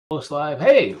Almost live.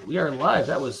 Hey, we are live.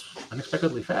 That was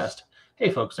unexpectedly fast. Hey,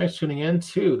 folks, thanks for tuning in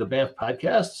to the BAMF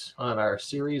podcast on our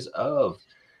series of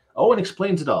Owen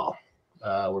Explains It All,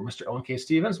 where Mr. Owen KC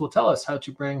Stephens will tell us how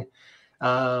to bring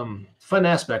fun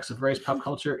aspects of various pop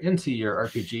culture into your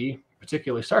RPG,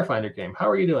 particularly Starfinder game. How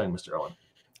are you doing, Mr. Owen?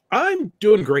 I'm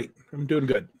doing great. I'm doing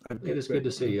good. It is good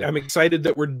to see you. I'm excited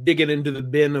that we're digging into the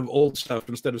bin of old stuff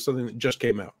instead of something that just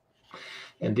came out.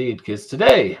 Indeed, because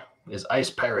today is Ice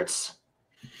Pirates.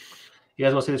 You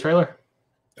guys want to see the trailer?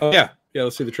 Oh, yeah. Yeah,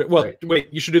 let's see the trailer. Well, Great. Wait,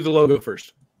 you should do the logo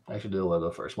first. I should do the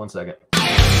logo first. 1 second.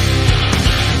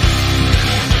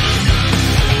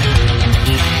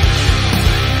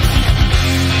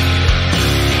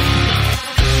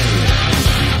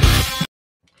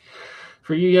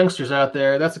 For you youngsters out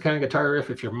there, that's the kind of guitar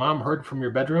riff if your mom heard from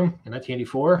your bedroom in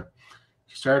 1984,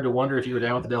 she started to wonder if you were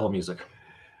down with the devil music.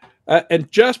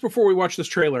 And just before we watch this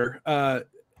trailer,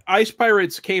 Ice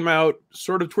Pirates came out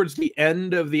sort of towards the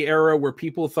end of the era where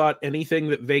people thought anything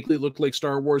that vaguely looked like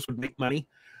Star Wars would make money.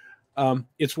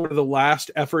 It's one of the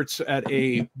last efforts at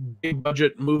a big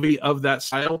budget movie of that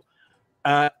style.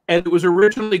 And it was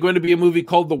originally going to be a movie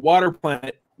called The Water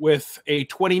Planet with a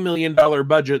 $20 million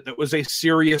budget that was a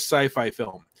serious sci-fi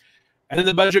film. And then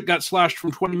the budget got slashed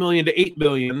from $20 million to $8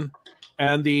 million.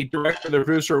 And the director, the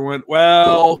producer went,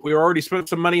 well, we already spent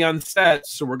some money on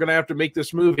sets, so we're going to have to make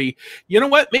this movie. You know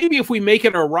what? Maybe if we make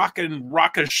it a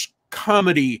rockish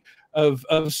comedy of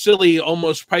silly,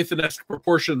 almost Python-esque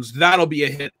proportions, that'll be a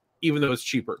hit, even though it's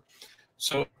cheaper.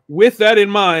 So with that in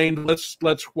mind, let's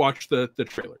watch the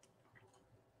trailer.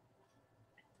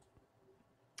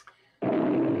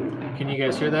 Can you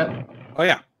guys hear that? Oh,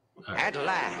 yeah. Right. At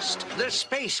last, the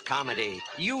space comedy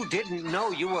you didn't know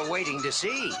you were waiting to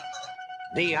see.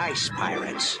 The Ice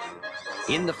Pirates.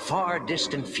 In the far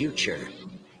distant future,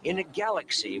 in a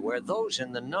galaxy where those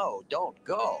in the know don't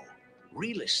go,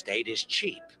 real estate is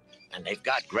cheap, and they've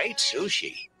got great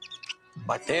sushi.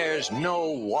 But there's no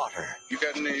water. You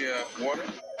got any water?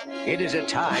 It is a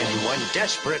time when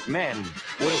desperate men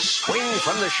will swing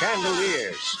from the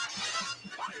chandeliers.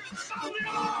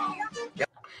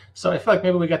 So I feel like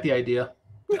maybe we got the idea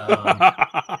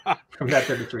from that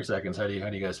 33 seconds. How do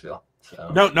you guys feel?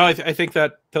 So. No, I think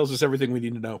that tells us everything we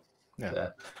need to know. Yeah.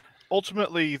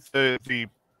 Ultimately, the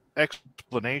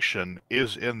explanation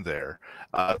is in there.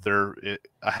 I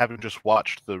haven't just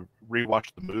rewatched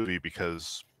the movie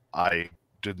because I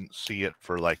didn't see it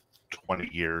for like 20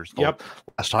 years. Yep.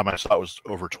 Last time I saw it was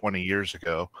over 20 years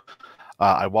ago.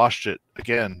 I watched it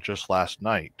again just last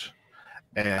night,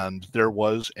 and there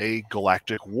was a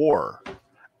galactic war,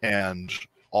 and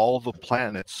all the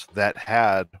planets that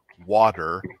had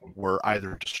water were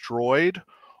either destroyed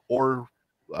or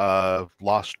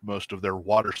lost most of their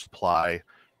water supply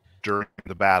during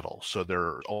the battle. So there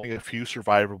are only a few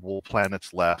survivable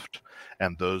planets left,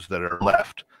 and those that are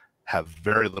left have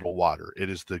very little water. It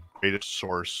is the greatest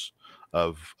source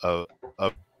of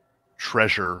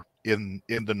treasure in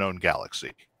the known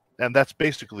galaxy, and that's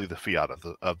basically the fiat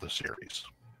of the series.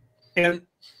 And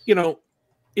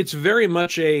it's very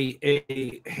much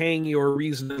a hang your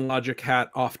reason and logic hat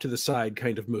off to the side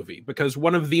kind of movie, because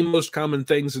one of the most common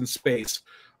things in space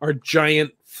are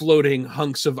giant floating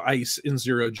hunks of ice in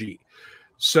zero-G.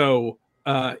 So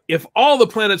if all the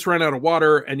planets run out of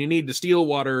water and you need to steal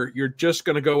water, you're just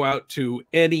going to go out to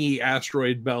any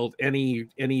asteroid belt, any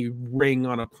ring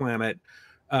on a planet.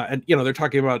 And, they're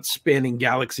talking about spanning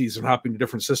galaxies and hopping to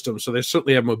different systems. So they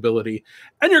certainly have mobility.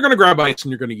 And you're going to grab ice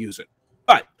and you're going to use it.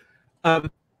 But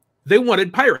they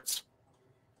wanted pirates.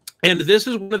 And this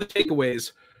is one of the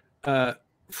takeaways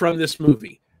from this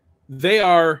movie. They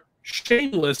are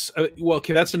shameless. Well,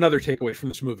 okay, that's another takeaway from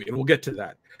this movie, and we'll get to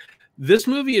that. This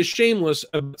movie is shameless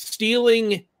about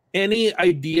stealing any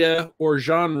idea or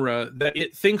genre that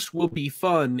it thinks will be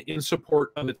fun in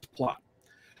support of its plot.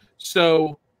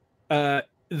 So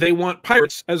they want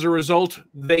pirates. As a result,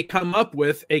 they come up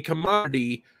with a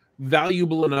commodity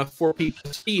valuable enough for people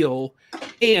to steal,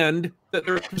 and that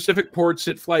there are specific ports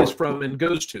it flies from and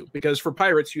goes to. Because for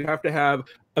pirates, you have to have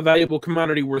a valuable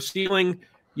commodity worth stealing.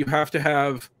 You have to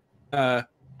have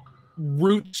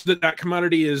routes that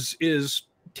commodity is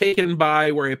taken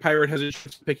by, where a pirate has a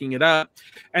chance of picking it up.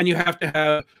 And you have to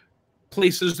have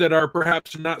places that are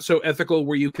perhaps not so ethical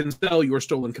where you can sell your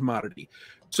stolen commodity.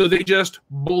 So they just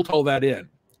bolt all that in.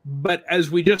 But as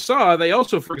we just saw, they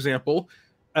also, for example,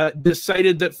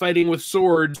 decided that fighting with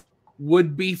swords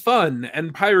would be fun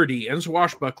and piratey and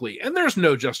swashbuckly, and there's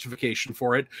no justification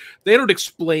for it. They don't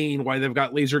explain why they've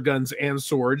got laser guns and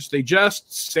swords. They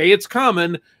just say it's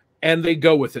common, and they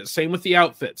go with it. Same with the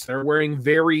outfits. They're wearing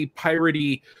very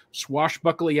piratey,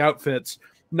 swashbuckly outfits,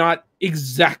 not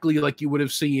exactly like you would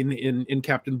have seen in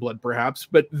Captain Blood, perhaps,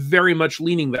 but very much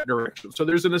leaning that direction. So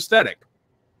there's an aesthetic.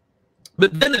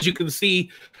 But then, as you can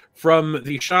see from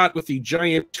the shot with the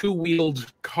giant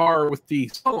two-wheeled car with the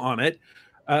skull on it,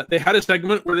 they had a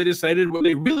segment where they decided what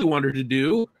they really wanted to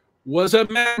do was a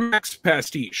Mad Max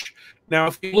pastiche. Now,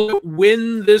 if you look at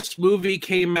when this movie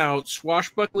came out,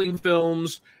 swashbuckling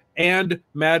films and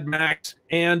Mad Max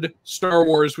and Star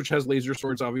Wars, which has laser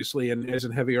swords, obviously, and is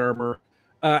in heavy armor,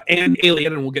 and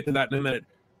Alien, and we'll get to that in a minute,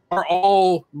 are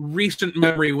all recent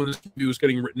memory when this movie was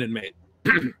getting written and made.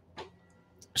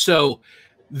 So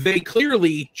they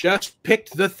clearly just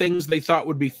picked the things they thought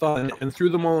would be fun and threw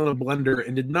them all in a blender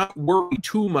and did not worry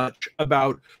too much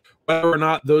about whether or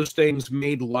not those things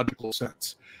made logical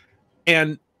sense.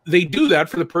 And they do that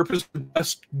for the purpose of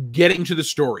just getting to the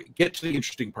story, get to the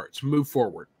interesting parts, move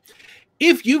forward.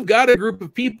 If you've got a group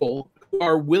of people who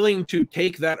are willing to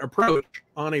take that approach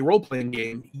on a role-playing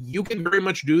game, you can very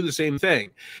much do the same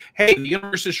thing. Hey, the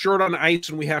universe is short on ice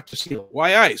and we have to steal it.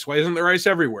 Why ice? Why isn't there ice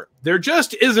everywhere? There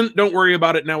just isn't. Don't worry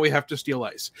about it. Now we have to steal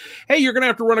ice. Hey, you're going to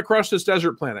have to run across this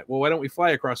desert planet. Well, why don't we fly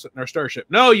across it in our starship?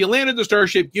 No, you landed the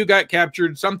starship. You got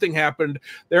captured. Something happened.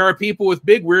 There are people with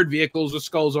big, weird vehicles with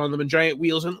skulls on them and giant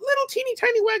wheels and little teeny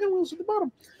tiny wagon wheels at the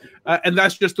bottom. And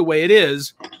that's just the way it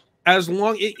is. As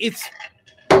long it's...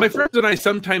 My friends and I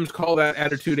sometimes call that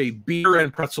attitude a beer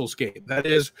and pretzels game. That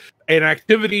is an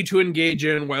activity to engage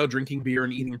in while drinking beer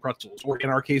and eating pretzels, or in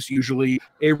our case, usually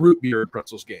a root beer and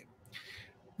pretzels game.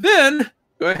 Then,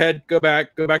 go ahead, go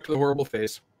back to the horrible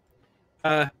face.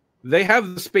 They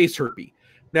have the space herpy.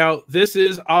 Now, this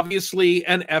is obviously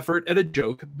an effort at a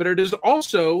joke, but it is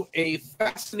also a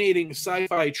fascinating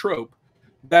sci-fi trope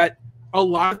that a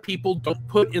lot of people don't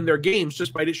put in their games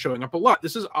despite it showing up a lot.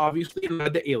 This is obviously a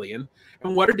nod to Alien,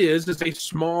 and what it is a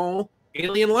small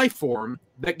alien life form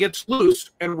that gets loose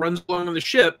and runs along on the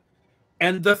ship,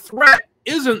 and the threat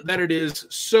isn't that it is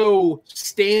so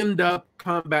stand-up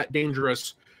combat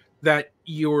dangerous that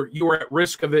you're at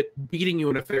risk of it beating you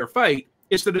in a fair fight.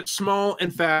 It's that it's small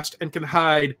and fast and can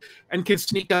hide and can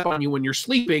sneak up on you when you're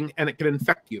sleeping, and it can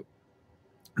infect you.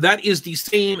 That is the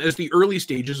same as the early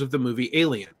stages of the movie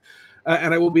Alien.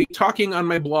 And I will be talking on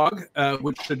my blog,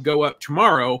 which should go up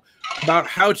tomorrow, about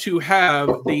how to have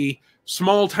the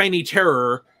small, tiny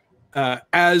terror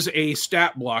as a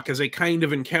stat block, as a kind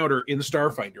of encounter in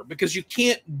Starfinder, because you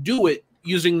can't do it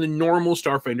using the normal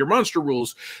Starfinder monster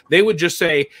rules. They would just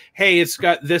say, hey, it's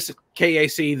got this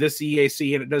KAC, this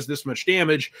EAC, and it does this much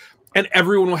damage, and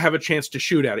everyone will have a chance to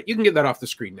shoot at it. You can get that off the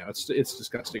screen now. It's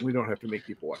disgusting. We don't have to make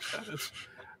people watch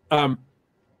that.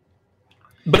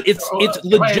 But it's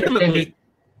legitimately...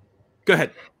 Go ahead.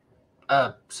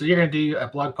 So you're going to do a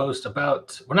blog post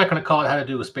about... We're not going to call it how to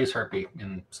do a space herpy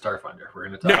in Starfinder. We're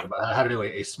going to talk about how to do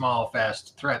a small,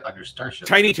 fast threat on your starship.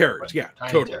 Tiny terrors, yeah.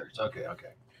 Tiny totally. terrors, okay.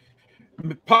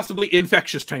 Possibly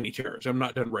infectious tiny terrors. I'm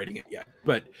not done writing it yet.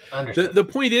 But the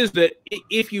point is that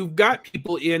if you've got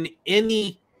people in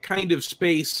any kind of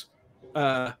space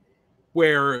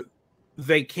where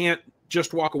they can't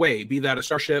just walk away, be that a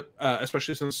starship,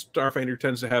 especially since Starfinder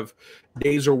tends to have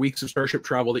days or weeks of starship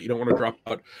travel that you don't want to drop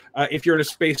out. If you're in a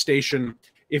space station,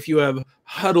 if you have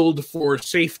huddled for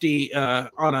safety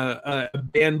on a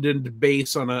abandoned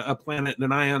base on a planet and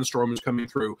an ion storm is coming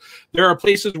through, there are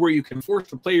places where you can force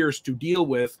the players to deal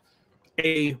with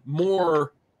a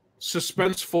more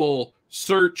suspenseful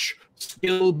search,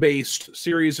 skill-based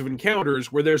series of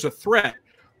encounters where there's a threat,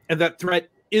 and that threat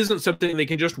isn't something they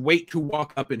can just wait to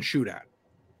walk up and shoot at.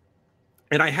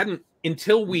 And I hadn't,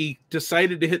 until we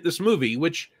decided to hit this movie,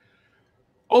 which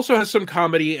also has some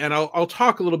comedy, and I'll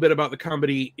talk a little bit about the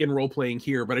comedy in role-playing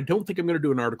here, but I don't think I'm going to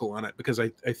do an article on it because I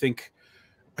think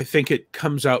it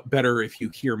comes out better if you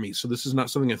hear me. So this is not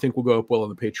something I think will go up well on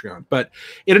the Patreon. But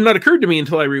it had not occurred to me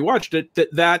until I rewatched it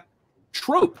that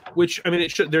trope, which, I mean,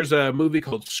 there's a movie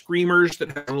called Screamers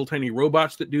that has little tiny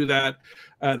robots that do that.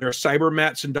 There are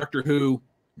cybermats in Doctor Who.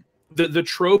 The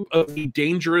trope of the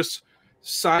dangerous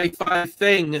sci-fi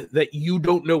thing that you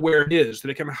don't know where it is, that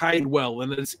it can hide well,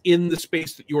 and that it's in the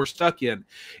space that you're stuck in,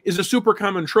 is a super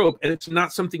common trope, and it's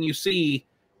not something you see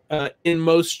in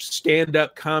most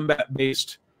stand-up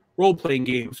combat-based role-playing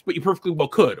games, but you perfectly well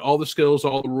could. All the skills,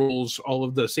 all the rules, all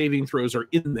of the saving throws are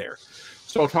in there.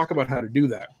 So I'll talk about how to do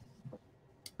that.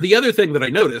 The other thing that I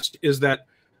noticed is that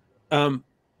a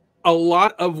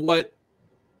lot of what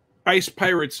Ice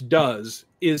Pirates does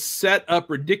is set up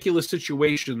ridiculous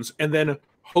situations and then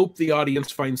hope the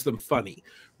audience finds them funny,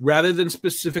 rather than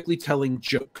specifically telling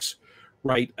jokes,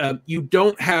 right? You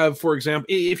don't have, for example,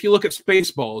 if you look at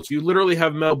Spaceballs, you literally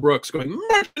have Mel Brooks going,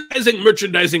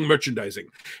 merchandising.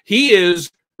 He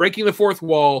is breaking the fourth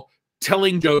wall,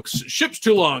 telling jokes, ship's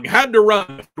too long, had to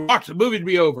run, watch the movie to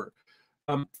be over.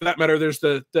 For that matter, there's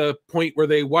the point where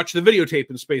they watch the videotape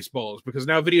in Spaceballs, because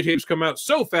now videotapes come out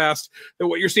so fast that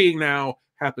what you're seeing now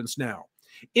happens now.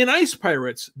 In Ice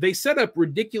Pirates, they set up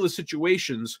ridiculous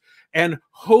situations and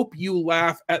hope you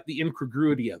laugh at the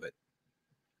incongruity of it.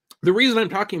 The reason I'm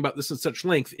talking about this at such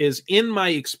length is, in my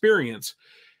experience,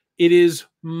 it is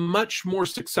much more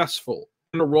successful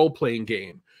in a role-playing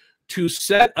game to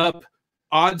set up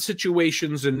odd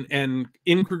situations and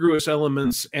incongruous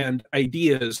elements and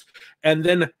ideas, and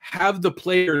then have the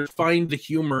players find the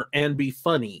humor and be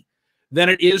funny, than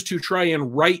it is to try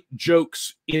and write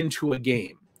jokes into a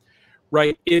game.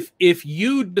 Right? If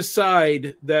you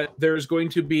decide that there's going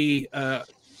to be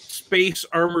space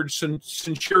armored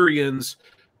centurions,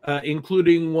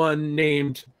 including one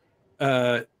named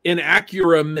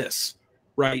Inaccura Miss,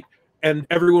 right? And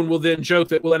everyone will then joke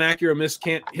that, well, Inaccura Miss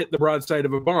can't hit the broadside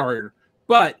of a barn,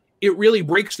 but it really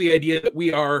breaks the idea that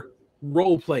we are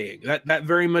role-playing. That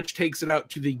very much takes it out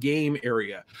to the game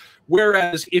area.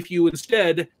 Whereas if you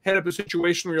instead head up a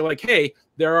situation where you're like, hey,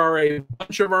 there are a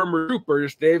bunch of armored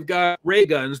troopers, they've got ray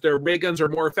guns, their ray guns are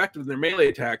more effective than their melee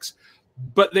attacks,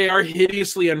 but they are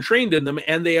hideously untrained in them,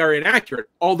 and they are inaccurate,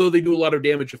 although they do a lot of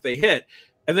damage if they hit.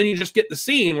 And then you just get the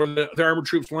scene where the armored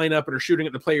troops line up and are shooting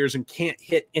at the players and can't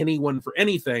hit anyone for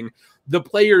anything. The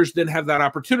players then have that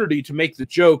opportunity to make the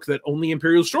joke that only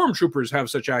Imperial Stormtroopers have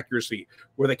such accuracy,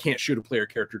 where they can't shoot a player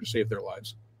character to save their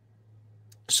lives.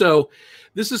 So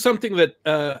this is something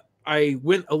that I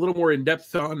went a little more in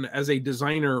depth on as a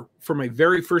designer for my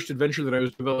very first adventure that I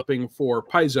was developing for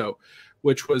Paizo,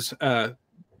 which was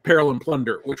Peril and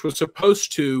Plunder, which was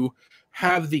supposed to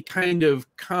have the kind of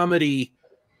comedy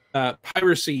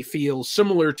piracy feel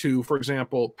similar to, for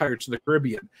example, Pirates of the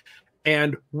Caribbean.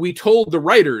 And we told the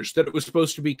writers that it was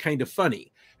supposed to be kind of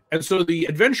funny. And so the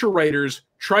adventure writers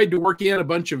tried to work in a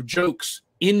bunch of jokes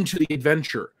into the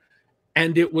adventure.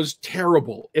 And it was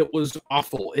terrible. It was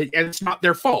awful. And it's not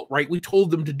their fault, right? We told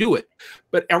them to do it.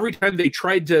 But every time they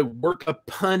tried to work a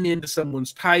pun into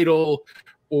someone's title,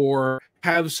 or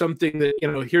have something that,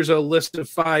 you know, here's a list of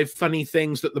 5 funny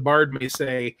things that the bard may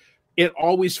say, it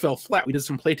always fell flat. We did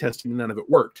some playtesting and none of it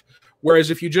worked. Whereas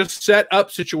if you just set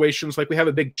up situations like we have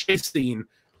a big chase scene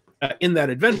in that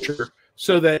adventure,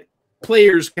 so that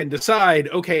players can decide,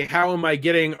 okay, how am I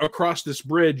getting across this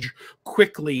bridge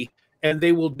quickly? And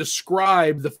they will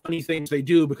describe the funny things they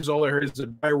do, because all I heard is a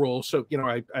die roll. So, you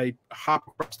know, I hop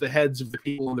across the heads of the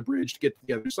people on the bridge to get to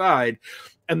the other side,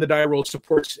 and the die roll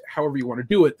supports however you want to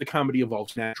do it. The comedy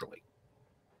evolves naturally.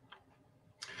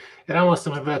 And almost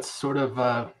some of that sort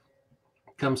of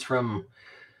comes from,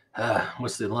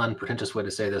 what's the non-pretentious way to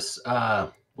say this?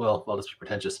 Well, I'll just be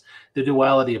pretentious. The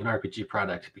duality of an RPG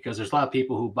product, because there's a lot of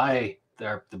people who buy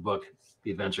the book,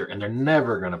 the adventure, and they're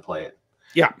never going to play it.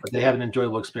 Yeah. But they have an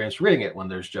enjoyable experience reading it when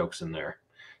there's jokes in there.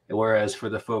 Whereas for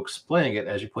the folks playing it,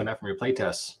 as you point out from your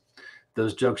playtests,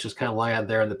 those jokes just kind of lie out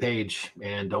there on the page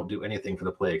and don't do anything for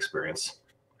the play experience.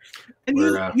 And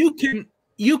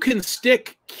you can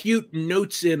stick cute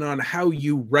notes in on how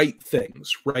you write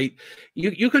things, right?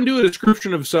 You can do a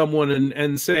description of someone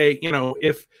and say, you know,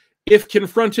 if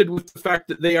confronted with the fact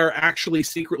that they are actually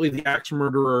secretly the axe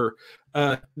murderer,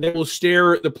 they will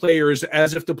stare at the players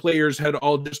as if the players had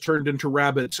all just turned into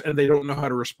rabbits and they don't know how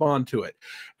to respond to it.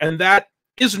 And that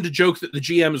isn't a joke that the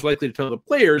GM is likely to tell the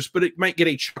players, but it might get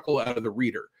a chuckle out of the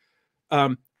reader.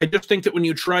 I just think that when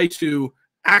you try to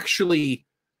actually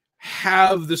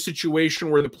have the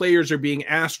situation where the players are being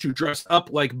asked to dress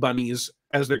up like bunnies,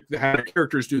 as their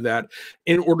characters do that,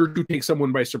 in order to take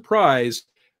someone by surprise,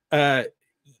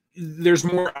 there's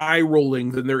more eye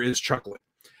rolling than there is chuckling.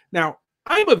 Now,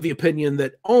 I'm of the opinion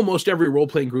that almost every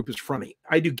role-playing group is funny.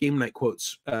 I do game night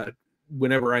quotes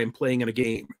whenever I am playing in a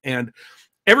game. And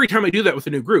every time I do that with a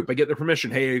new group, I get their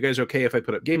permission. Hey, are you guys okay if I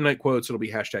put up game night quotes? It'll be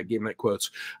hashtag game night quotes.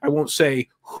 I won't say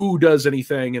who does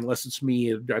anything unless it's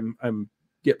me. I'm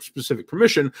get specific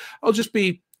permission. I'll just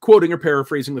be quoting or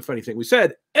paraphrasing the funny thing we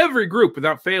said. Every group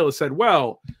without fail has said,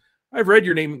 well, I've read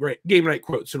your game night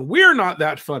quotes and we're not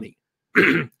that funny.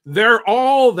 They're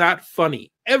all that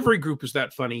funny. Every group is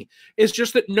that funny. It's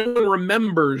just that no one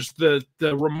remembers the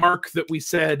remark that we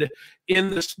said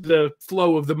in the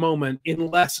flow of the moment,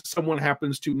 unless someone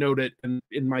happens to note it, and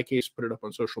in my case, put it up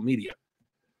on social media.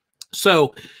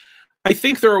 So I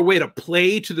think there are a way to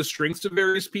play to the strengths of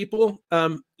various people.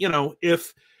 You know,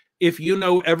 if you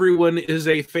know everyone is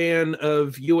a fan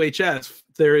of UHF,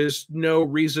 there is no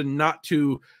reason not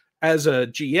to, as a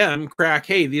GM, crack,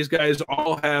 hey, these guys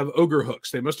all have ogre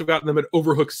hooks. They must have gotten them at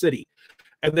Overhook City.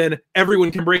 And then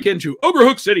everyone can break into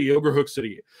Ogre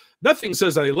City. Nothing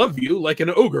says I love you like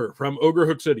an ogre from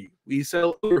Ogre City. We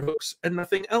sell ogre hooks and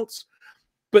nothing else.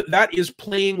 But that is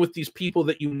playing with these people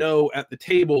that you know at the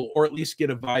table, or at least get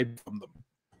a vibe from them.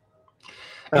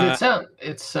 So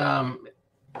it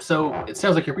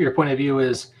sounds like your point of view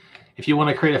is, if you want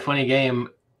to create a funny game,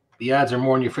 the odds are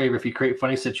more in your favor if you create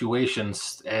funny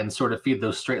situations and sort of feed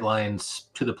those straight lines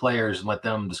to the players and let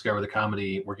them discover the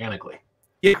comedy organically.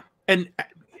 Yeah, and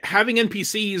having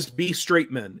NPCs be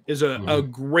straight men is a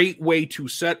great way to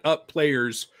set up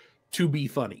players to be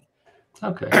funny.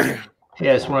 Okay. Hey,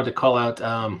 I just wanted to call out,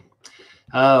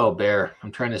 Bear,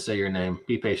 I'm trying to say your name.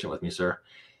 Be patient with me, sir.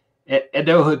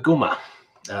 Edo Haguma,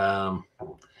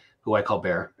 who I call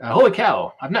Bear. Holy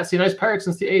cow, I've not seen Ice Pirates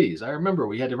since the 80s. I remember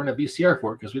we had to run a VCR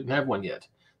for it because we didn't have one yet.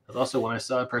 That was also when I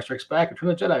saw Empire Strikes Back and Return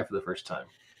of the Jedi for the first time.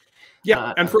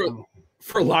 Yeah, and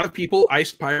for a lot of people,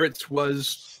 Ice Pirates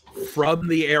was from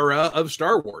the era of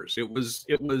Star Wars. It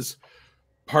was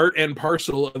part and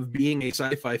parcel of being a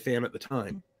sci-fi fan at the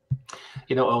time.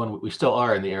 You know, Owen, we still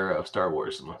are in the era of Star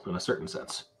Wars in a certain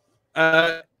sense.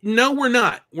 No, we're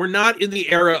not. We're not in the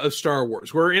era of Star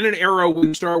Wars. We're in an era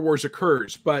when Star Wars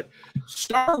occurs, but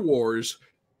Star Wars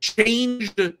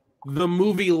changed the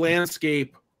movie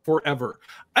landscape forever.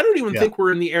 I don't even think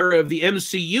we're in the era of the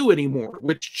MCU anymore,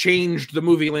 which changed the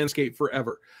movie landscape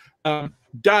forever.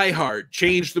 Die Hard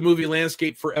changed the movie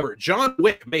landscape forever. John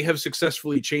Wick may have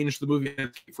successfully changed the movie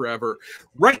landscape forever.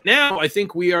 Right now, I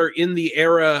think we are in the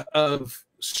era of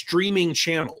streaming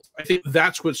channels. I think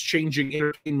that's what's changing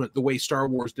entertainment the way Star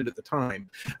Wars did at the time.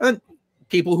 And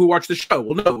people who watch the show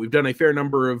will know we've done a fair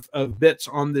number of bits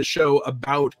on this show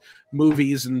about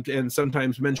movies and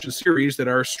sometimes mention series that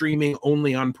are streaming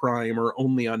only on Prime or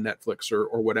only on Netflix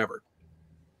or whatever.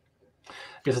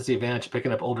 I guess it's the advantage of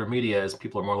picking up older media, as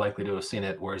people are more likely to have seen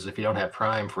it. Whereas if you don't have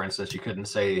Prime, for instance, you couldn't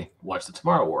say, watch the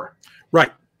Tomorrow War.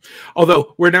 Right.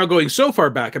 Although we're now going so far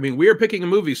back. I mean, we are picking a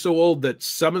movie so old that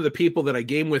some of the people that I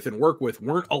game with and work with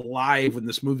weren't alive when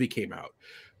this movie came out.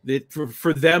 That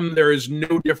for them, there is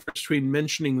no difference between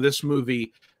mentioning this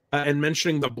movie and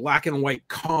mentioning the black and white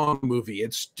Kong movie.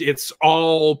 It's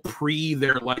all pre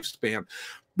their lifespan.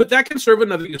 But that can serve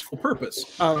another useful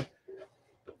purpose.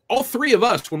 All three of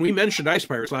us, when we mentioned Ice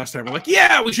Pirates last time, were like,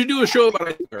 yeah, we should do a show about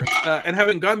Ice Pirates. And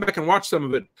having gone back and watched some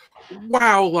of it,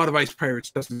 wow, a lot of Ice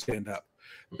Pirates doesn't stand up.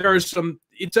 There are some,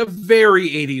 it's a very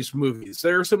 80s movies.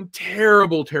 There are some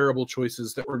terrible, terrible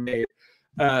choices that were made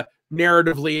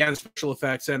narratively and special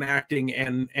effects and acting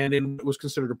and in what was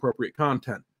considered appropriate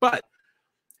content. But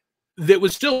that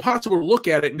was still possible to look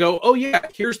at it and go, oh yeah,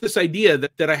 here's this idea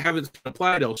that I haven't seen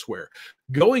applied elsewhere.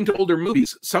 Going to older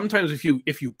movies, sometimes if you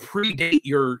predate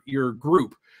your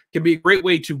group, can be a great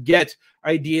way to get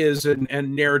ideas and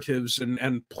narratives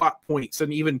and plot points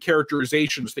and even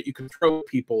characterizations that you can throw at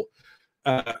people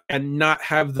and not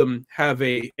have them have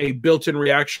a built-in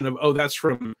reaction of, oh, that's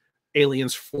from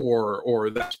Aliens 4, or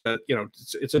that's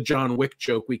it's a John Wick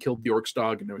joke. We killed the Orc's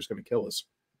dog and now he's going to kill us.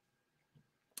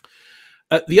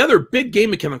 The other big game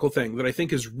mechanical thing that I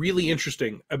think is really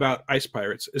interesting about Ice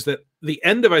Pirates is that the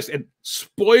end of Ice, and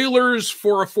spoilers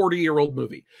for a 40-year-old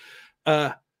movie,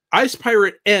 Ice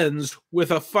Pirate ends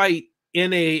with a fight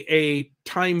in a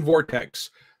time vortex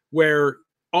where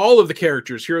all of the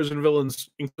characters, heroes and villains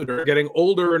included, are getting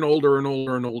older and older and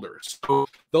older and older. So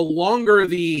the longer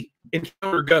the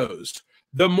encounter goes,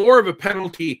 the more of a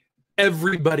penalty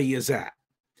everybody is at.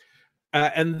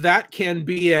 And that can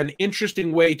be an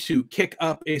interesting way to kick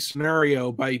up a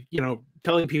scenario by,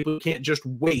 telling people you can't just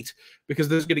wait because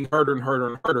this is getting harder and harder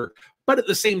and harder. But at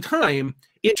the same time,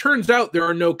 it turns out there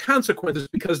are no consequences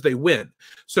because they win.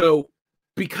 So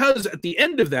because at the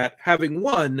end of that, having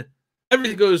won,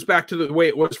 everything goes back to the way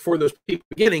it was for those people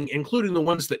beginning, including the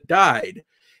ones that died.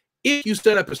 If you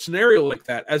set up a scenario like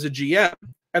that as a GM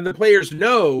and the players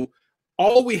know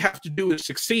all we have to do is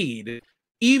succeed,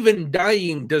 even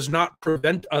dying does not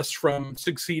prevent us from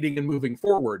succeeding and moving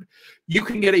forward, you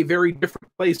can get a very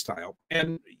different play style.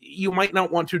 And you might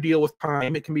not want to deal with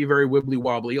time. It can be very wibbly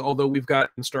wobbly, although we've got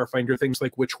in Starfinder things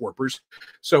like witch warpers.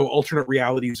 So alternate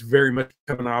realities very much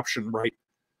have an option, right?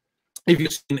 If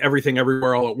you've seen Everything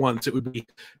Everywhere All at Once, it would be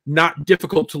not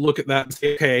difficult to look at that and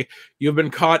say, okay, you've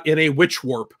been caught in a witch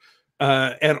warp.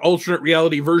 And alternate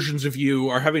reality versions of you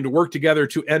are having to work together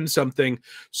to end something.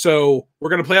 So we're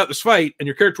going to play out this fight, and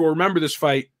your character will remember this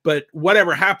fight, but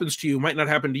whatever happens to you might not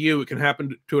happen to you. It can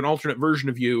happen to an alternate version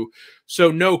of you.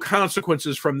 So no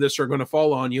consequences from this are going to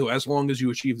fall on you as long as you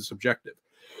achieve this objective.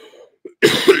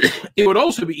 It would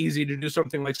also be easy to do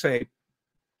something like say,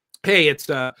 hey, it's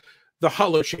the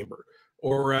Hollow Chamber,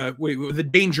 the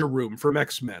danger room from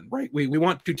X-Men, right? We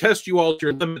want to test you all to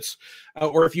your limits,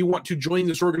 or if you want to join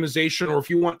this organization, or if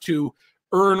you want to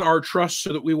earn our trust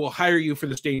so that we will hire you for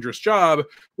this dangerous job,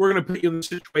 we're going to put you in this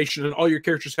situation, and all your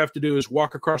characters have to do is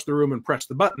walk across the room and press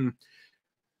the button.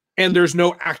 And there's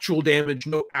no actual damage,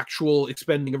 no actual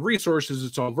expending of resources.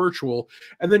 It's all virtual.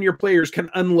 And then your players can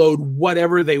unload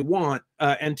whatever they want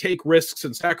and take risks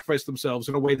and sacrifice themselves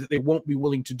in a way that they won't be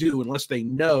willing to do unless they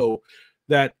know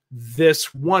that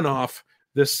this one-off,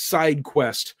 this side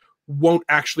quest, won't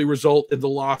actually result in the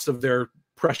loss of their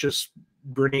precious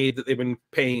grenade that they've been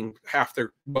paying half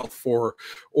their wealth for,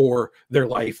 or their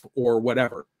life, or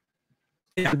whatever.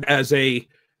 And as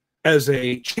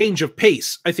a change of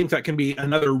pace, I think that can be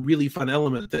another really fun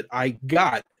element that I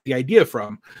got the idea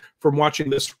from watching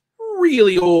this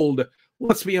really old,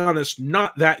 let's be honest,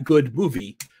 not that good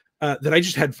movie that I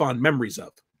just had fond memories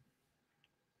of.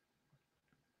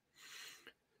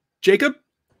 Jacob,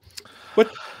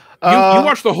 what you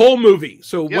watched the whole movie?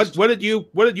 So yes. What did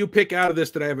you pick out of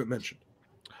this that I haven't mentioned?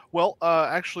 Well,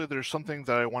 actually, there's something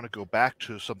that I want to go back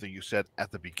to, something you said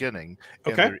at the beginning,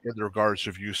 in regards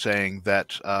of you saying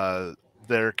that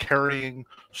they're carrying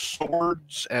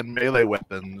swords and melee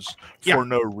weapons for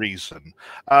no reason.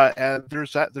 And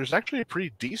there's actually a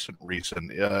pretty decent reason.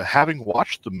 Having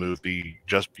watched the movie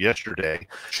just yesterday,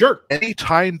 sure.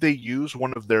 Anytime they use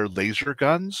one of their laser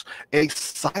guns, a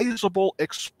sizable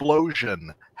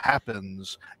explosion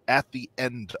happens at the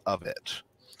end of it.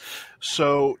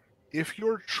 So if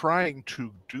you're trying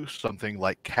to do something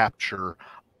like capture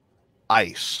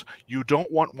ice, you don't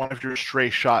want one of your stray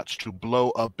shots to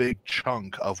blow a big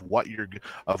chunk of what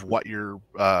you're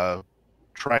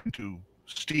trying to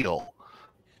steal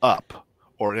up,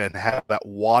 and have that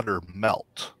water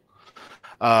melt.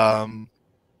 Or on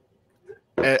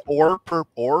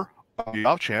the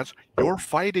off chance you're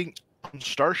fighting on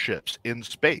starships in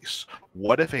space.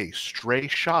 What if a stray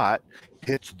shot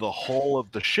hits the hull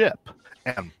of the ship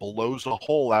and blows a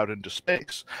hole out into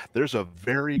space? There's a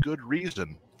very good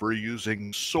reason for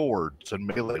using swords and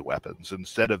melee weapons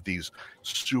instead of these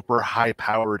super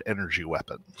high-powered energy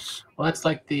weapons. Well, that's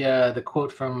like the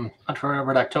quote from Hunter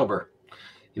Red October.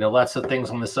 You know, lots of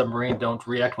things on the submarine don't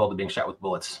react well to being shot with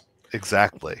bullets.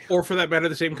 Exactly. Or for that matter,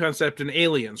 the same concept in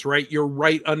Aliens, right? You're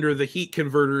right under the heat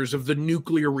converters of the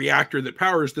nuclear reactor that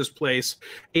powers this place.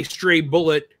 A stray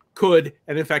bullet could,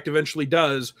 and in fact eventually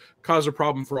does, cause a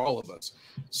problem for all of us.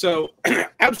 So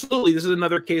absolutely, this is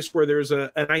another case where there's an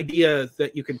idea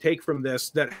that you can take from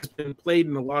this that has been played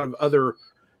in a lot of other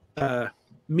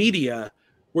media,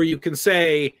 where you can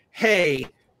say, hey,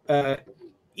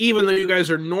 even though you guys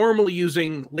are normally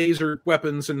using laser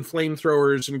weapons and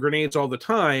flamethrowers and grenades all the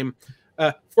time,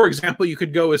 for example, you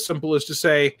could go as simple as to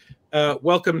say,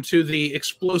 welcome to the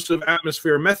explosive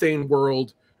atmosphere methane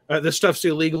world. This stuff's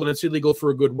illegal, and it's illegal for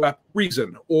a good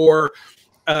reason. Or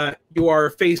you are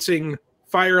facing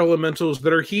fire elementals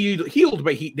that are healed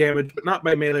by heat damage, but not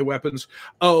by melee weapons.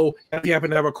 Oh, if you happen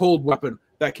to have a cold weapon,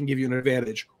 that can give you an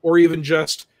advantage. Or even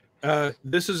just,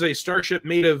 this is a starship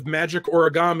made of magic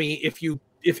origami.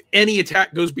 If any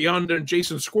attack goes beyond an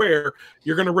adjacent square,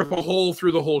 you're going to rip a hole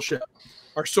through the whole ship.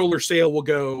 Our solar sail will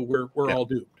go. We're all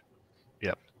doomed.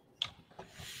 Yep.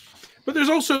 But there's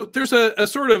a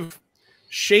sort of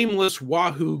shameless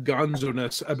wahoo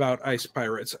gonzo-ness about ice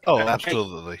pirates. Oh,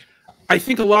 absolutely. I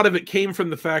think a lot of it came from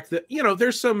the fact that,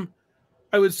 there's some,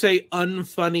 I would say,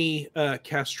 unfunny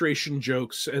castration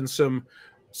jokes and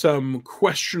some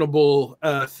questionable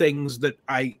things that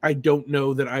I don't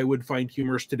know that I would find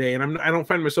humorous today. And I don't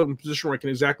find myself in a position where I can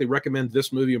exactly recommend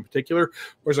this movie in particular,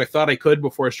 whereas I thought I could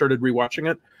before I started rewatching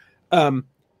it.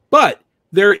 But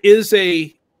there is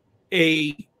a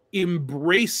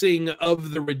embracing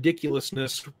of the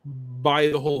ridiculousness by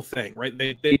the whole thing, right?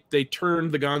 They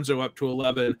turned the gonzo up to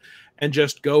 11 and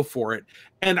just go for it.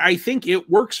 And I think it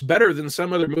works better than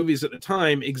some other movies at the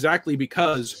time, exactly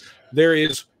because there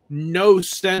is no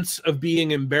sense of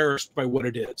being embarrassed by what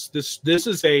it is. This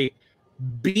is a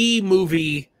B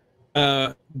movie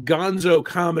gonzo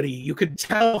comedy. You could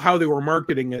tell how they were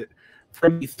marketing it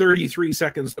from the 33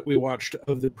 seconds that we watched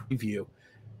of the preview.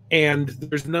 And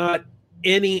there's not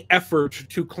any effort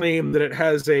to claim that it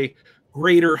has a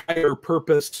greater, higher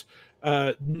purpose.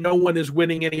 No one is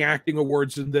winning any acting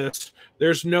awards in this.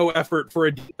 There's no effort for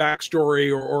a deep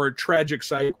backstory or a tragic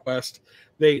side quest.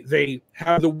 They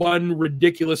have the one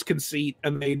ridiculous conceit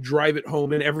and they drive it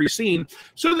home in every scene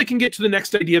so they can get to the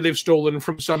next idea they've stolen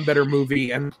from some better movie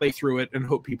and play through it and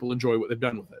hope people enjoy what they've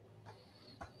done with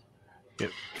it.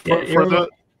 Yeah.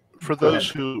 For those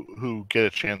who get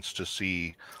a chance to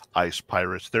see Ice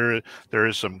Pirates, there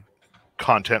is some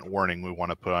content warning we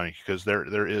want to put on it, because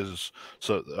there is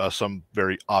some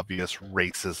very obvious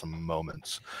racism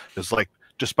moments. It's like,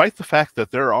 despite the fact that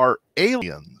there are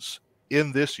aliens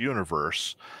in this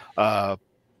universe, black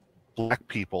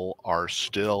people are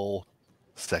still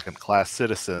second-class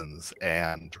citizens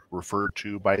and referred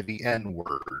to by the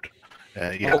N-word.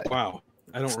 Yeah, Oh, wow.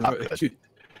 I don't remember. good.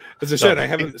 As I said, I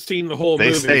haven't seen the whole they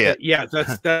movie. say but it. yeah,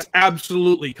 that's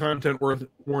absolutely content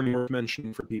warning worth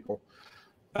mentioning for people.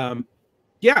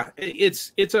 Yeah,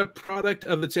 it's a product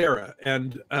of its era,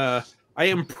 and I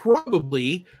am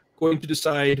probably going to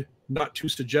decide not to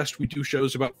suggest we do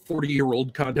shows about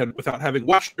 40-year-old content without having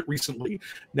watched it recently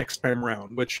next time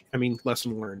around, which, I mean,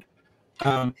 lesson learned.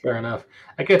 Fair enough.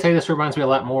 I gotta tell you, this reminds me a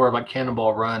lot more about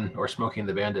Cannonball Run or Smokey and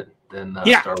the Bandit than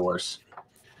Star Wars.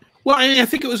 Well, I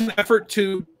think it was an effort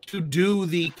to do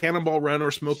the Cannonball Run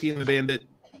or Smokey and the Bandit.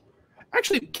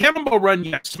 Actually, Cannonball Run,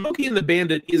 yes. Smokey and the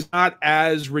Bandit is not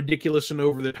as ridiculous and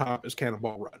over the top as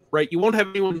Cannonball Run, right? You won't have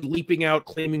anyone leaping out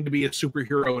claiming to be a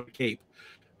superhero in a cape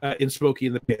in Smokey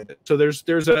and the Bandit. So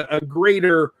there's a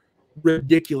greater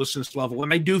ridiculousness level,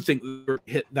 and I do think we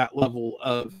hit that level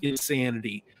of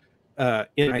insanity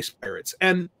in Ice Pirates.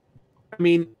 And I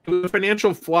mean, it was a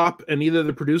financial flop, and either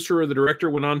the producer or the director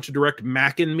went on to direct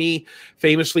Mac and Me,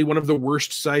 famously one of the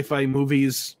worst sci-fi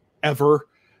movies ever.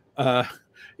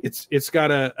 It's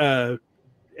got a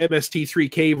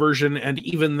MST3K version, and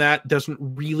even that doesn't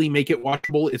really make it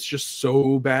watchable. It's just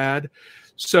so bad.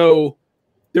 So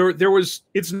there was,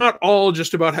 it's not all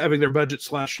just about having their budget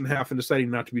slashed in half and deciding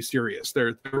not to be serious.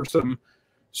 There were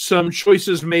some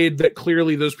choices made that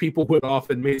clearly those people went off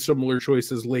and made similar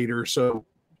choices later. So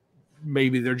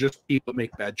maybe they're just people that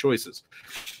make bad choices.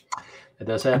 It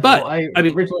does happen. But well, I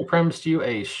originally promised you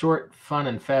a short, fun,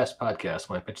 and fast podcast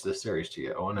when I pitched this series to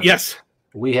you, Owen. Yes.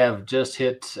 We have just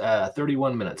hit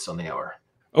 31 minutes on the hour.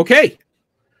 Okay.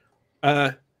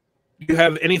 You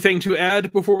have anything to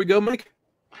add before we go, Mike?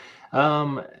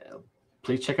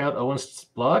 Please check out Owen's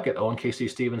blog at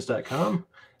owenkcstephens.com.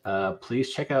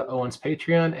 Please check out Owen's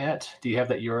Patreon at, do you have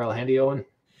that URL handy, Owen?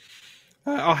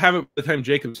 I'll have it by the time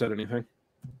Jacob said anything.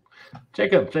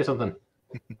 Jacob, say something.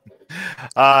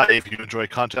 If you enjoy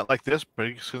content like this,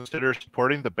 please consider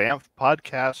supporting the Banff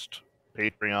Podcast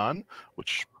Patreon,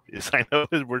 which is, I know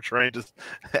we're trying to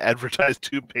advertise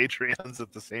 2 Patreons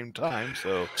at the same time.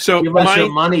 So give us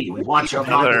your money. We want your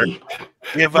money.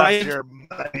 Give us your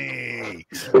money.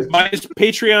 Mine is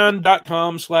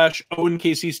patreon.com/Owen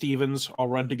KC Stephens. All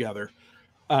run together.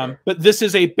 But this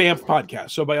is a Banff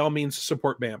podcast, so by all means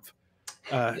support Banff.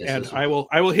 And I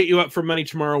will hit you up for money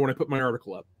tomorrow when I put my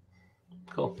article up.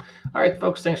 Cool. All right,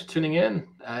 folks, thanks for tuning in,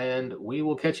 and we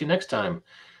will catch you next time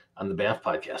on the Banff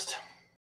Podcast.